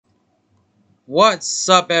What's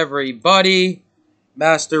up, everybody?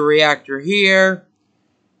 Master Reactor here,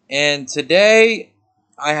 and today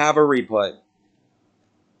I have a replay.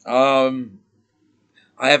 I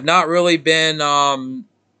have not really been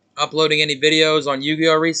uploading any videos on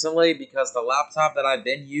Yu-Gi-Oh recently because the laptop that I've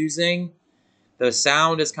been using, the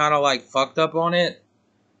sound is kind of like fucked up on it.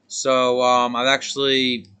 So I've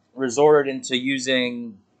actually resorted into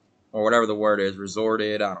using, or whatever the word is,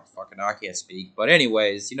 resorted. I don't fucking know. I can't speak. But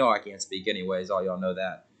anyways, you know I can't speak anyways. All y'all know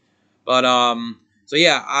that. But so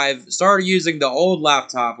yeah, I've started using the old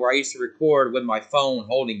laptop where I used to record with my phone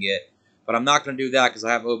holding it. But I'm not gonna do that because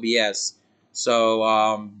I have OBS.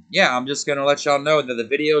 So yeah, I'm just gonna let y'all know that the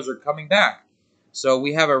videos are coming back. So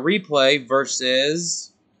we have a replay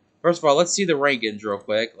versus. First of all, let's see the rankings real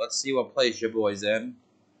quick. Let's see what place your boy's in.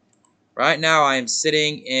 Right now, I am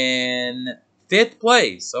sitting in 5th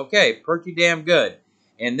place. Okay, pretty damn good.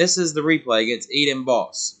 And this is the replay against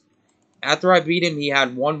Edinboss. After I beat him, he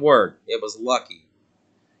had one word. It was lucky.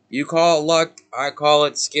 You call it luck, I call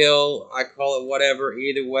it skill, I call it whatever.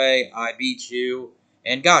 Either way, I beat you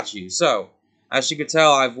and got you. So, as you can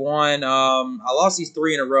tell, I've won. I lost these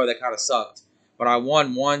 3 in a row that kind of sucked. But I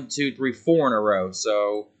won 1, 2, 3, 4 in a row.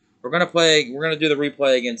 So, we're gonna do the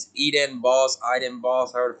replay against Edinboss,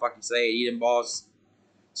 however the fuck you say it, Edinboss.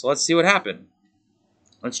 So let's see what happened.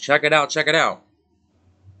 Let's check it out,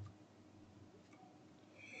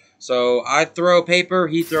 So I throw paper,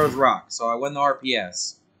 he throws rock. So I win the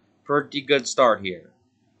RPS. Pretty good start here.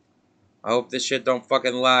 I hope this shit don't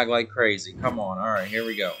fucking lag like crazy. Come on, alright, here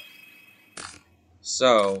we go.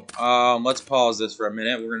 So, let's pause this for a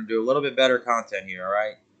minute. We're gonna do a little bit better content here,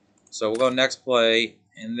 alright? So we'll go next play.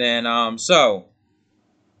 And then, so,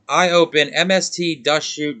 I open MST, Dust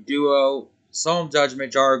Shoot, Duo, Solemn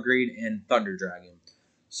Judgment, Jar of Greed, and Thunder Dragon.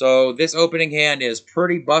 So, this opening hand is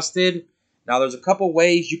pretty busted. Now, there's a couple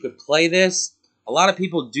ways you could play this. A lot of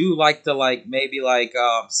people do like to, maybe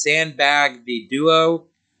sandbag the Duo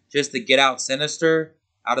just to get out Sinister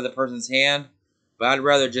out of the person's hand. But I'd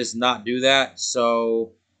rather just not do that.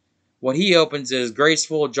 So, what he opens is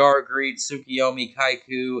Graceful, Jar of Greed, Tsukiyomi,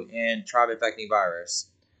 Kaiku, and Tribe Infecting Virus.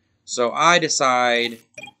 So I decide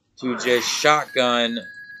to just shotgun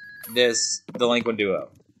this Delinquent Duo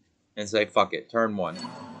and say, fuck it, turn 1.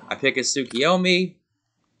 I pick a Tsukiyomi,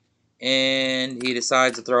 and he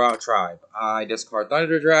decides to throw out Tribe. I discard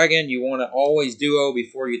Thunder Dragon. You want to always Duo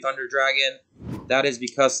before you Thunder Dragon. That is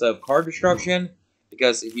because of card destruction,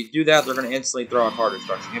 because if you do that, they're going to instantly throw out card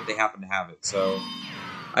destruction if they happen to have it. So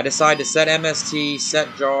I decide to set MST,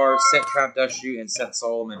 set Jar, set Trap Dust Shoot, and set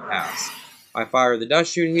Solemn and pass. I fire the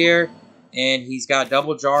Dust Shoot here, and he's got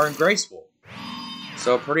double Jar and Graceful.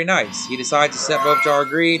 So pretty nice. He decides to set both Jar of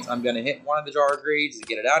Greeds. I'm going to hit one of the Jar of Greeds to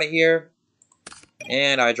get it out of here.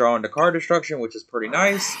 And I draw into card destruction, which is pretty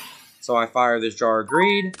nice. So I fire this Jar of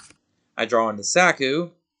Greed. I draw into Saku.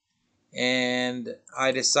 And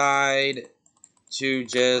I decide to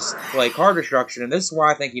just play card destruction. And this is where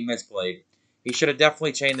I think he misplayed. He should have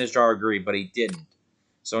definitely chained this Jar of Greed, but he didn't.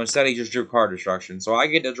 So instead, he just drew card destruction. So I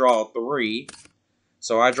get to draw 3.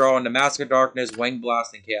 So I draw into Mask of Darkness, Wing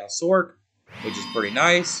Blast, and Chaos Sork, which is pretty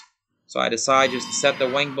nice. So I decide just to set the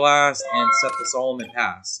Wing Blast and set the Solemn and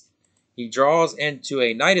pass. He draws into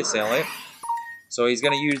a Night Assailant. So he's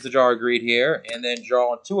going to use the Jar of Greed here, and then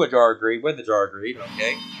draw into a Jar of Greed with the Jar of Greed,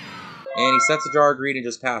 okay? And he sets the Jar of Greed and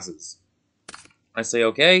just passes. I say,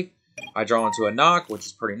 okay. I draw into a Knock, which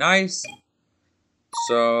is pretty nice.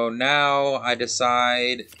 So now I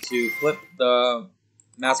decide to flip the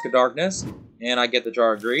Mask of Darkness, and I get the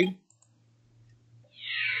Jar of Greed.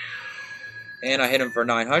 And I hit him for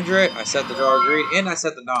 900. I set the Jar of Greed, and I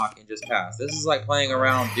set the Knock and just pass. This is like playing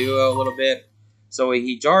around Duo a little bit. So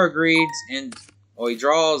he Jar of Greeds, and he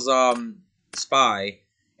draws Spy,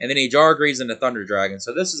 and then he Jar of Greeds into Thunder Dragon.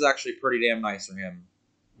 So this is actually pretty damn nice for him.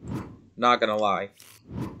 Not gonna lie.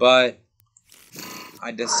 But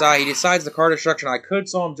he decides the card destruction. I could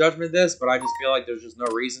Solemn Judgment this, but I just feel like there's just no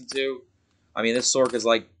reason to. I mean, this Sork is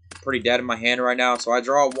like pretty dead in my hand right now. So I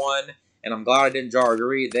draw 1, and I'm glad I didn't Jar of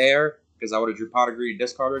Greed there, because I would have drew Pot of Greed and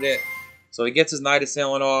discarded it. So he gets his Night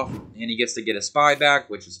Assailant off, and he gets to get his Spy back,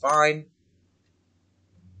 which is fine.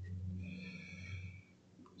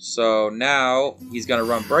 So now he's going to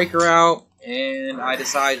run Breaker out, and I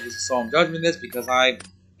decide to Solemn Judgment this, because I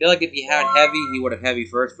feel like if he had Heavy, he would have Heavy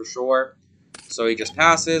first for sure. So he just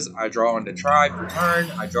passes. I draw into Tribe for turn.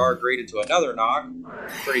 I Jar of Greed into another Knock.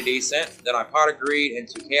 Pretty decent. Then I Pot of Greed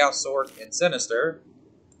into Chaos Sork and Sinister.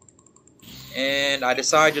 And I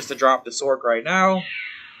decide just to drop the Sork right now.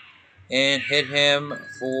 And hit him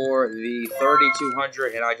for the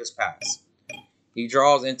 3,200, and I just pass. He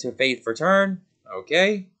draws into Faith for turn.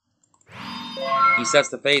 Okay. He sets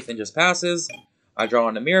the Faith and just passes. I draw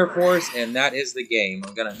into Mirror Force, and that is the game.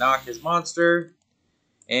 I'm going to knock his monster,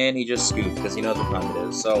 and he just scoots because he knows what time it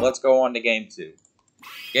is. So let's go on to game 2.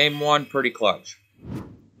 Game 1, pretty clutch.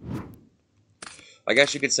 I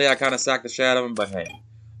guess you could say I kind of sacked the shit out of him, but hey.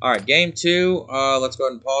 Alright, game 2, let's go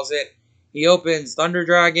ahead and pause it. He opens Thunder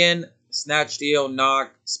Dragon, Snatch Steal,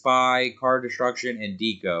 Knock, Spy, Card Destruction, and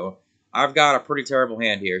Deco. I've got a pretty terrible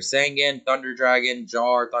hand here. Sangan, Thunder Dragon,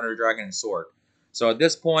 Jar, Thunder Dragon, and Sword. So at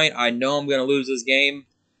this point, I know I'm going to lose this game.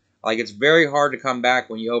 Like, it's very hard to come back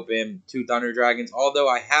when you open 2 Thunder Dragons, although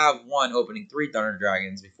I have won opening 3 Thunder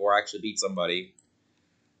Dragons before I actually beat somebody.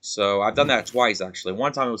 So I've done that twice, actually.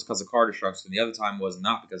 One time it was because of card destruction. The other time was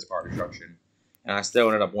not because of card destruction. And I still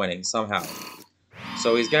ended up winning, somehow.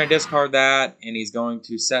 So he's going to discard that, and he's going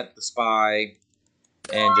to set the Spy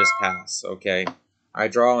and just pass. Okay. I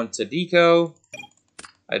draw into Deco.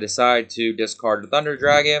 I decide to discard the Thunder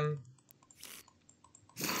Dragon.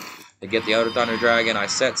 To get the other Thunder Dragon, I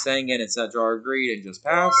set Sangan and set Jar of Greed and just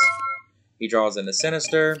pass. He draws into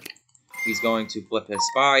Sinister. He's going to flip his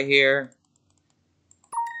Spy here.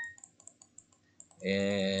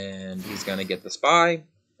 And he's going to get the Spy.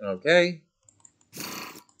 Okay.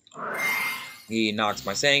 He knocks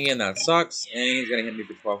my Sangan. That sucks. And he's going to hit me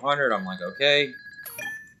for 1,200. I'm like, okay.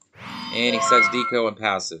 And he sets Deco and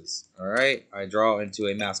passes. Alright. I draw into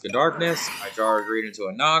a Mask of Darkness. I draw a Greed into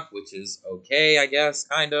a Knock, which is okay, I guess,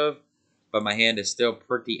 kind of. But my hand is still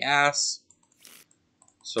pretty ass.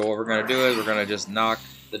 So what we're going to do is we're going to just knock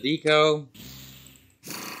the Deco.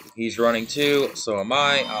 He's running 2, so am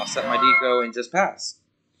I. I'll set my Deco and just pass.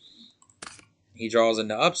 He draws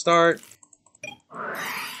into Upstart.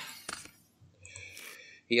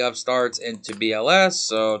 He upstarts into BLS,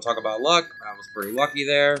 so talk about luck. I was pretty lucky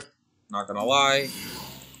there, not gonna lie.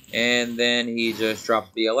 And then he just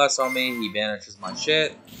drops BLS on me. He banishes my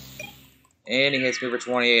shit. And he hits me for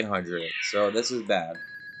 2,800. So this is bad.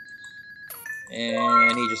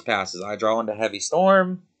 And he just passes. I draw into Heavy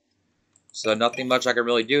Storm. So nothing much I can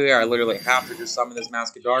really do here. I literally have to just summon this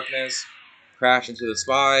Mask of Darkness, crash into the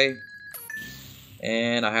Spy,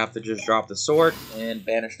 and I have to just drop the Sword and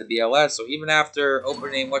banish the BLS. So even after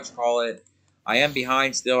opening I am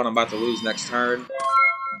behind still and I'm about to lose next turn,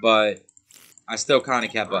 but I still kind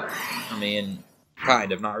of kept up. I mean,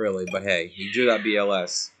 kind of, not really, but hey, he drew that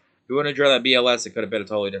BLS. If he wouldn't have drawn that BLS, it could have been a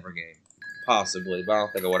totally different game. Possibly, but I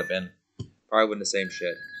don't think it would have been. Probably wouldn't the same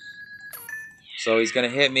shit. So he's going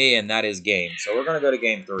to hit me, and that is game. So we're going to go to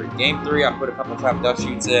game 3. Game 3, I put a couple trap dust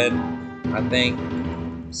shoots in. I think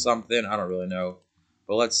something. I don't really know.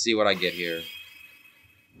 But let's see what I get here.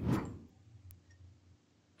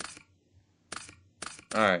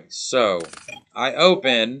 Alright, so I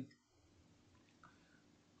open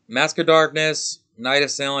Mask of Darkness, Night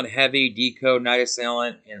Assailant, Heavy, Decode, Night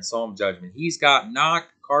Assailant, and Solemn Judgment. He's got Knock,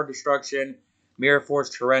 Card Destruction, Mirror Force,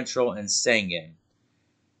 Torrential, and Sangan.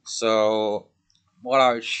 So what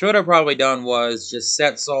I should have probably done was just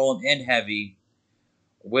set Solemn and Heavy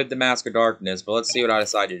with the Mask of Darkness, but let's see what I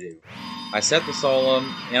decide to do. I set the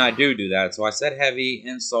Solemn, and I do that. So I set Heavy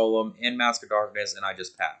and Solemn and Mask of Darkness, and I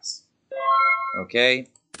just pass. Okay.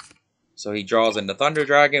 So he draws into Thunder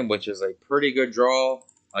Dragon, which is a pretty good draw,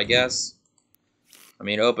 I guess. I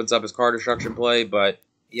mean, it opens up his card destruction play, but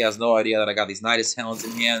he has no idea that I got these Night Assailants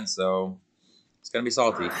in hand, so it's going to be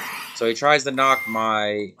salty. So he tries to knock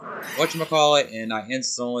my whatchamacallit, and I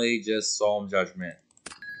instantly just Solemn Judgment.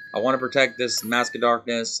 I want to protect this Mask of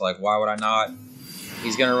Darkness, like, why would I not?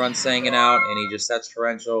 He's going to run Sangan out, and he just sets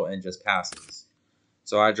Torrential and just passes.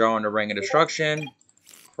 So I draw into Ring of Destruction.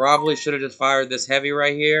 Probably should have just fired this Heavy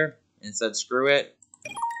right here and said screw it.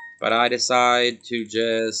 But I decide to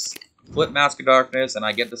just flip Mask of Darkness, and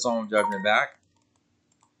I get the Solemn Judgment back.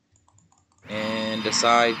 And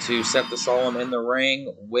decide to set the Solemn in the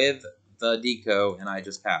ring with the Deco, and I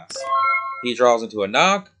just pass. He draws into a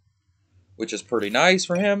Knock, which is pretty nice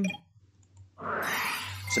for him.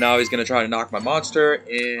 So now he's going to try to knock my monster,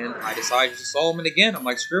 and I decide to Solemn it again. I'm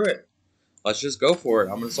like, screw it. Let's just go for it.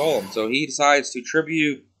 I'm going to Solemn. So he decides to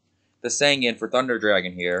tribute the Sangan for Thunder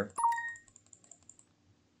Dragon here.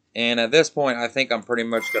 And at this point, I think I'm pretty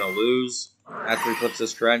much going to lose. After he flips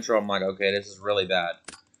his Torrential, I'm like, okay, this is really bad.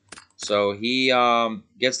 So he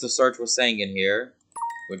gets to search with Sangan here,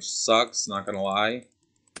 which sucks, not going to lie.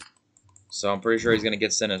 So I'm pretty sure he's going to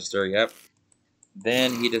get Sinister, yep.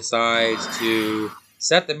 Then he decides to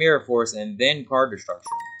set the Mirror Force and then Card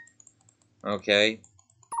Destruction. Okay.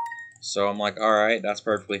 So I'm like, alright, that's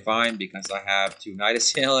perfectly fine because I have 2 Night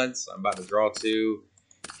Assailants. I'm about to draw 2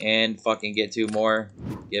 and fucking get 2 more.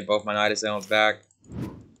 Get both my Night Assailants back.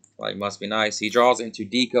 Like, must be nice. He draws into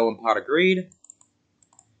Deco and Pot of Greed.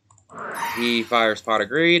 He fires Pot of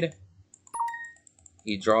Greed.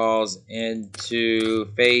 He draws into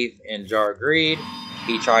Faith and Jar of Greed.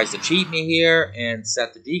 He tries to cheat me here and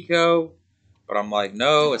set the deco. But I'm like,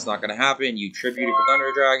 no, it's not going to happen. You tributed for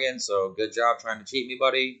Thunder Dragon, so good job trying to cheat me,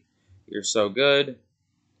 buddy. You're so good.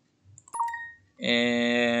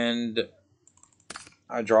 And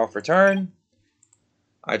I draw for turn.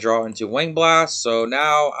 I draw into Wing Blast. So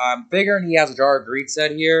now I'm figuring he has a Jar of Greed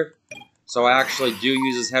set here. So I actually do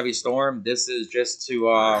use his Heavy Storm. This is just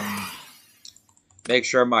to make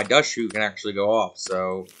sure my Dust Shoot can actually go off.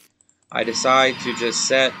 So I decide to just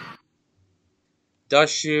set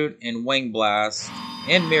Dust Shoot and Wing Blast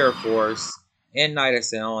and Mirror Force and Night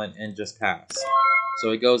Assailant and just pass.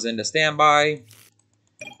 So he goes into standby.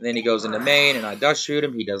 And then he goes into main and I Dust Shoot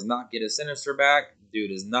him. He does not get his Sinister back.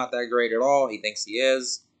 Dude is not that great at all. He thinks he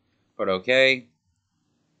is. But okay.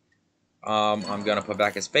 I'm going to put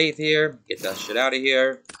back his Faith here. Get that shit out of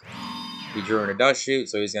here. He drew in a Dust Shoot,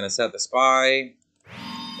 so he's going to set the Spy.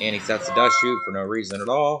 And he sets the Dust Shoot for no reason at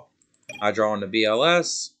all. I draw into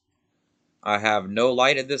BLS. I have no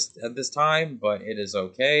light at this time, but it is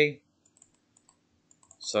okay.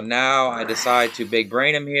 So now I decide to Big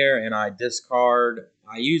Brain him here, and I discard.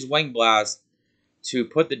 I use Wing Blast to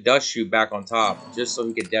put the Dust Shoot back on top, just so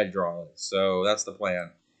he could dead draw it. So that's the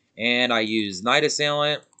plan. And I use Night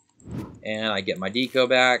Assailant, and I get my deco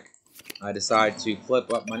back. I decide to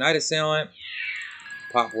flip up my Night Assailant,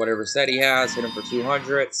 pop whatever set he has, hit him for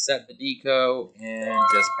 200, set the deco, and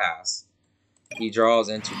just pass. He draws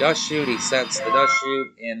into Dust Shoot, he sets the Dust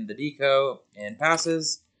Shoot and the deco, and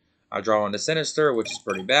passes. I draw into Sinister, which is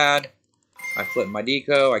pretty bad. I flip my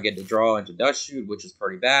deco, I get to draw into Dust Shoot, which is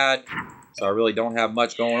pretty bad. So I really don't have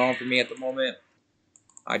much going on for me at the moment.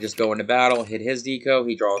 I just go into battle, hit his deco,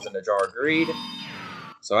 he draws into Jar of Greed.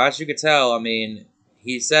 So as you can tell, I mean,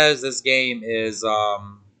 he says this game is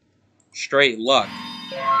straight luck.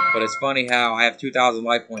 But it's funny how I have 2,000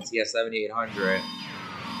 life points, he has 7,800.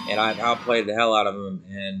 And I've outplayed the hell out of him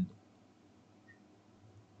and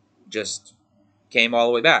just came all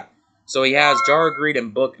the way back. So he has Jar of Greed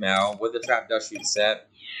and Book now with the Trap Dust Shoot set.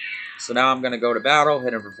 So now I'm going to go to battle,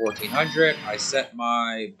 hit him for 1,400. I set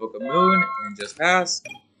my Book of Moon and just pass.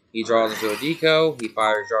 He draws into a deco. He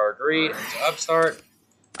fires Jar of Greed into Upstart.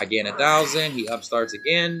 I gain 1,000. He upstarts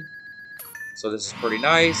again. So this is pretty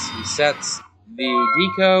nice. He sets the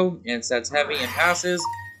deco and sets heavy and passes.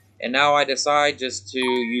 And now I decide just to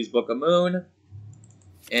use Book of Moon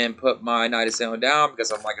and put my Night Assailant down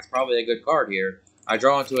because I'm like, it's probably a good card here. I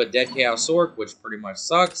draw into a Dead Chaos Sork, which pretty much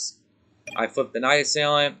sucks. I flip the Night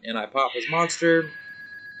Assailant and I pop his monster.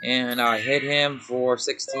 And I hit him for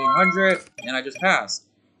 1,600 and I just pass.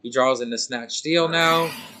 He draws into Snatch Steel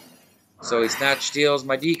now. So he Snatch Steals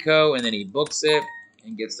my deco and then he books it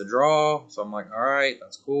and gets the draw. So I'm like, alright,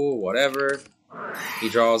 that's cool, whatever. He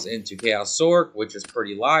draws into Chaos Sork, which is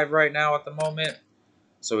pretty live right now at the moment.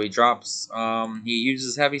 So he drops, he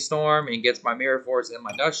uses Heavy Storm and gets my Mirror Force and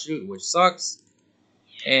my Dust Shoot, which sucks.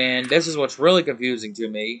 And this is what's really confusing to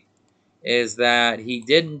me, is that he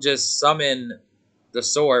didn't just summon the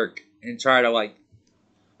Sork and try to, like,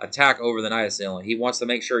 attack over the Night Assailant. He wants to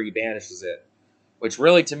make sure he banishes it, which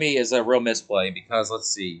really, to me, is a real misplay, because,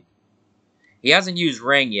 let's see, he hasn't used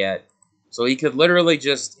Ring yet, so he could literally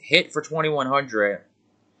just hit for 2,100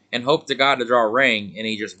 and hope to God to draw Ring, and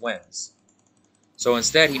he just wins. So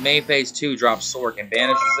instead, he main phase 2 drops Sork and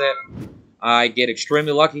banishes it. I get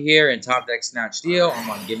extremely lucky here and top deck Snatch Steel. I'm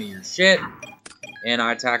on Give Me Your Shit. And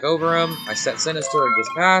I attack over him. I set Sinister and just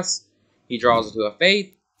pass. He draws into a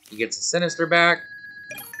Faith. He gets a Sinister back.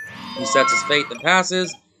 He sets his Faith and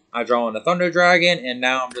passes. I draw into Thunder Dragon. And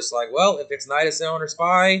now I'm just like, well, if it's Night Assailant or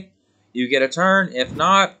Spy, you get a turn. If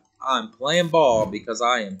not, I'm playing ball because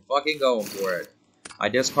I am fucking going for it. I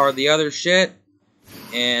discard the other shit.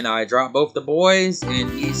 And I drop both the boys. And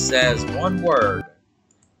he says one word.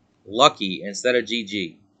 Lucky instead of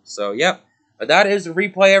GG. So, yep. But that is the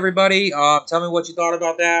replay, everybody. Tell me what you thought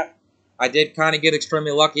about that. I did kind of get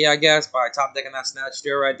extremely lucky, I guess, by top decking that Snatch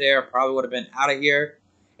Steel right there. Probably would have been out of here.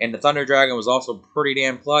 And the Thunder Dragon was also pretty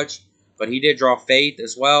damn clutch. But he did draw Faith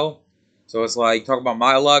as well. So it's like, talk about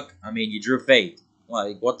my luck. I mean, you drew Faith.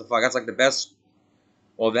 Like, what the fuck? That's like the best.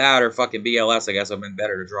 Well, that or fucking BLS, I guess, would have been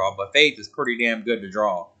better to draw. But Faith is pretty damn good to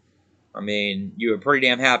draw. I mean, you were pretty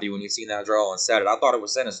damn happy when you seen that draw and said it. I thought it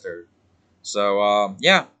was Sinister. So,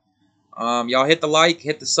 yeah. Y'all hit the like,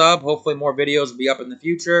 hit the sub. Hopefully more videos will be up in the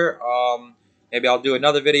future. Maybe I'll do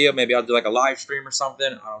another video. Maybe I'll do like a live stream or something.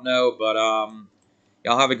 I don't know. But,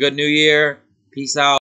 y'all have a good new year. Peace out.